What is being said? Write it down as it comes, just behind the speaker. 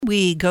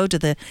we go to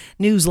the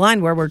news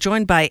line where we're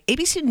joined by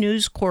ABC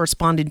News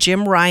correspondent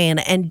Jim Ryan.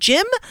 And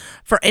Jim,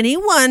 for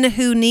anyone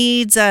who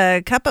needs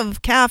a cup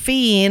of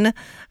caffeine,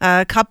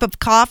 a cup of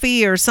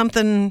coffee or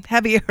something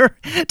heavier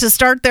to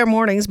start their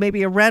mornings,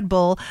 maybe a Red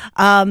Bull,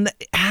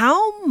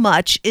 how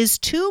much is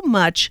too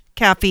much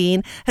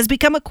caffeine has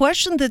become a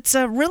question that's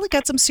really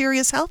got some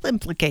serious health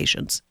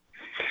implications.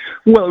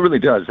 Well, it really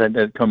does. And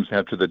it comes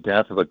after the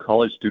death of a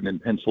college student in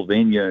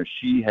Pennsylvania.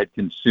 She had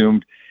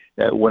consumed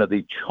one of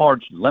the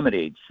charged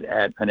lemonades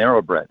at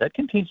Panera Bread. That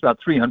contains about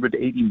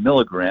 380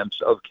 milligrams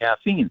of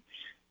caffeine.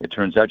 It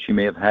turns out she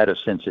may have had a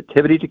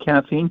sensitivity to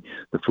caffeine.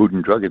 The Food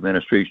and Drug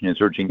Administration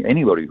is urging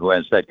anybody who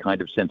has that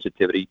kind of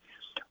sensitivity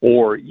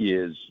or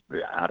is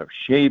out of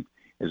shape,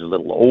 is a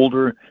little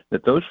older,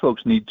 that those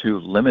folks need to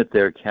limit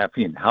their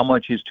caffeine. How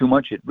much is too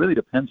much? It really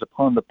depends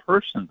upon the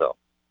person, though.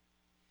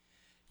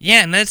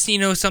 Yeah, and that's,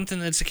 something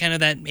that's kind of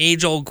that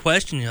age-old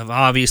question of,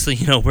 obviously,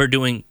 we're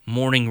doing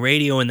morning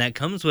radio, and that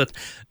comes with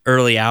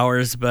early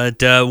hours,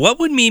 but what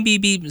would maybe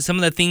be some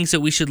of the things that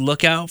we should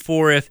look out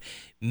for if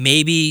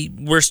maybe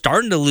we're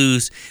starting to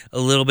lose a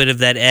little bit of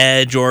that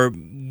edge or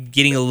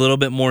getting a little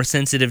bit more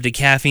sensitive to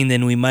caffeine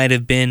than we might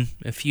have been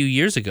a few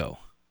years ago?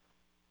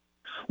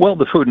 Well,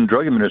 the Food and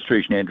Drug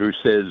Administration, Andrew,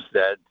 says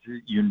that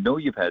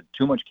you've had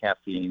too much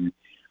caffeine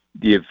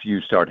if you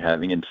start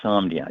having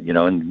insomnia,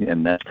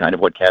 and that's kind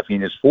of what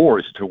caffeine is for,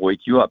 is to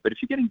wake you up. But if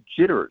you're getting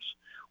jitters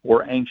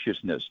or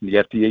anxiousness, and the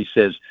FDA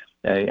says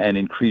an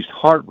increased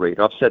heart rate,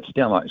 upset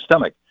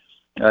stomach,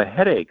 a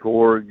headache,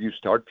 or you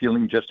start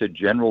feeling just a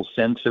general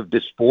sense of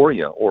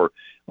dysphoria or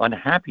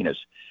unhappiness,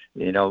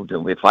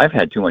 if I've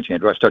had too much,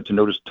 Andrew, I start to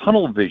notice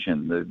tunnel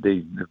vision.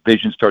 The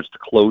vision starts to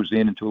close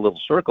in into a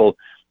little circle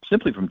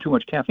simply from too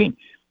much caffeine.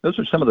 Those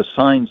are some of the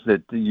signs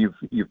that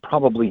you've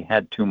probably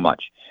had too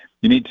much.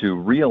 You need to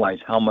realize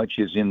how much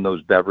is in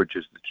those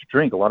beverages that you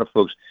drink. A lot of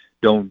folks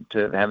don't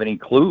have any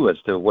clue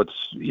as to what's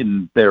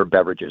in their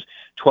beverages.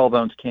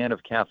 12-ounce can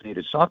of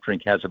caffeinated soft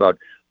drink has about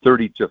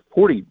 30 to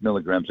 40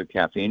 milligrams of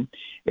caffeine.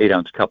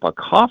 8-ounce cup of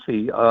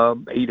coffee,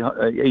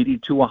 80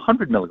 to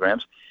 100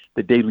 milligrams.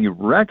 The daily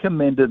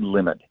recommended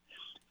limit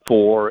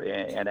for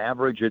an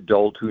average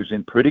adult who's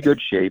in pretty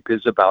good shape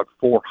is about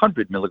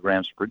 400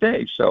 milligrams per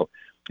day. So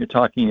you're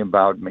talking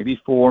about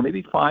maybe 4,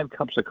 maybe 5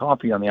 cups of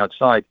coffee on the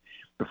outside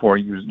before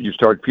you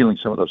start feeling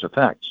some of those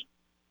effects.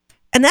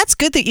 And that's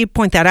good that you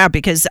point that out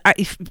because,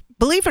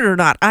 believe it or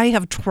not, I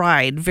have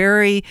tried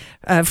very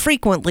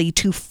frequently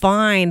to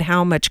find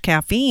how much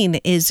caffeine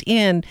is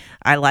in.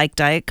 I like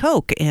Diet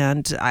Coke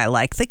and I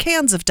like the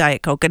cans of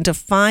Diet Coke. And to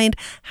find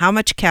how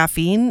much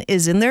caffeine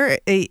is in there,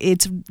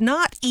 it's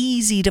not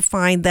easy to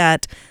find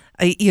that,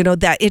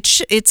 that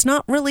it's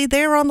not really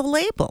there on the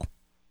label.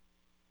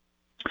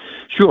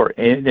 Sure,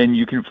 and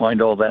you can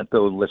find all that,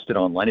 though, listed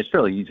online. It's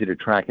fairly easy to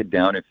track it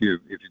down if you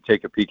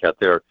take a peek out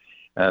there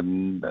at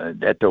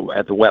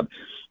the web.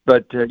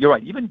 But you're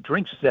right. Even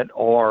drinks that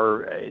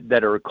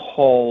are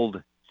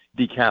called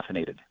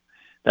decaffeinated,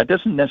 that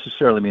doesn't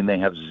necessarily mean they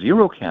have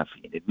zero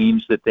caffeine. It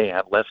means that they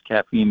have less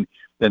caffeine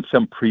than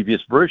some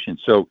previous version.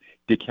 So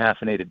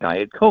decaffeinated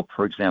Diet Coke,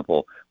 for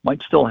example,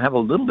 might still have a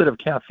little bit of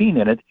caffeine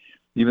in it,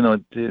 even though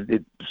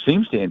it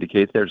seems to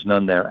indicate there's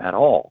none there at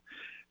all.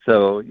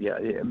 So, yeah,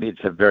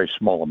 it's a very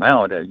small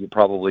amount. You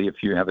probably,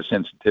 if you have a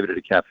sensitivity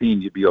to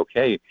caffeine, you'd be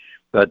okay.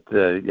 But,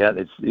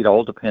 it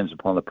all depends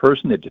upon the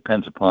person. It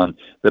depends upon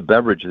the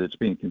beverage that's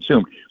being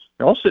consumed.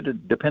 It also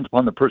depends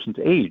upon the person's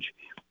age.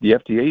 The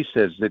FDA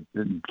says that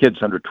kids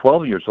under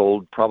 12 years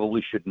old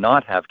probably should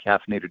not have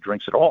caffeinated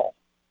drinks at all.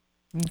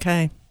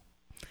 Okay.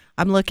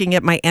 I'm looking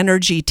at my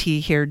energy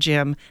tea here,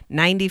 Jim.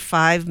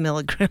 95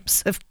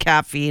 milligrams of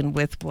caffeine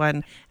with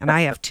one, and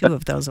I have 2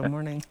 of those a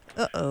morning.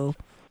 Uh-oh.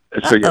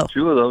 So you have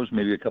 2 of those,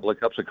 maybe a couple of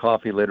cups of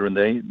coffee later in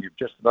the day, you've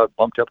just about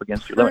bumped up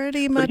against your limit.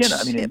 Pretty much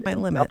hit my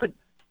limit.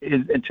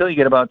 Until you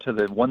get about to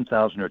the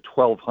 1,000 or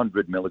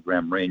 1,200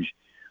 milligram range,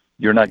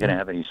 you're not going to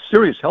have any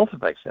serious health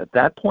effects. At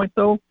that point,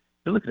 though,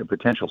 you're looking at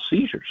potential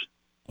seizures.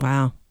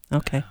 Wow.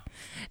 Okay.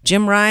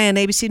 Jim Ryan,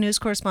 ABC News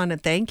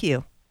correspondent, thank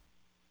you.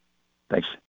 Thanks.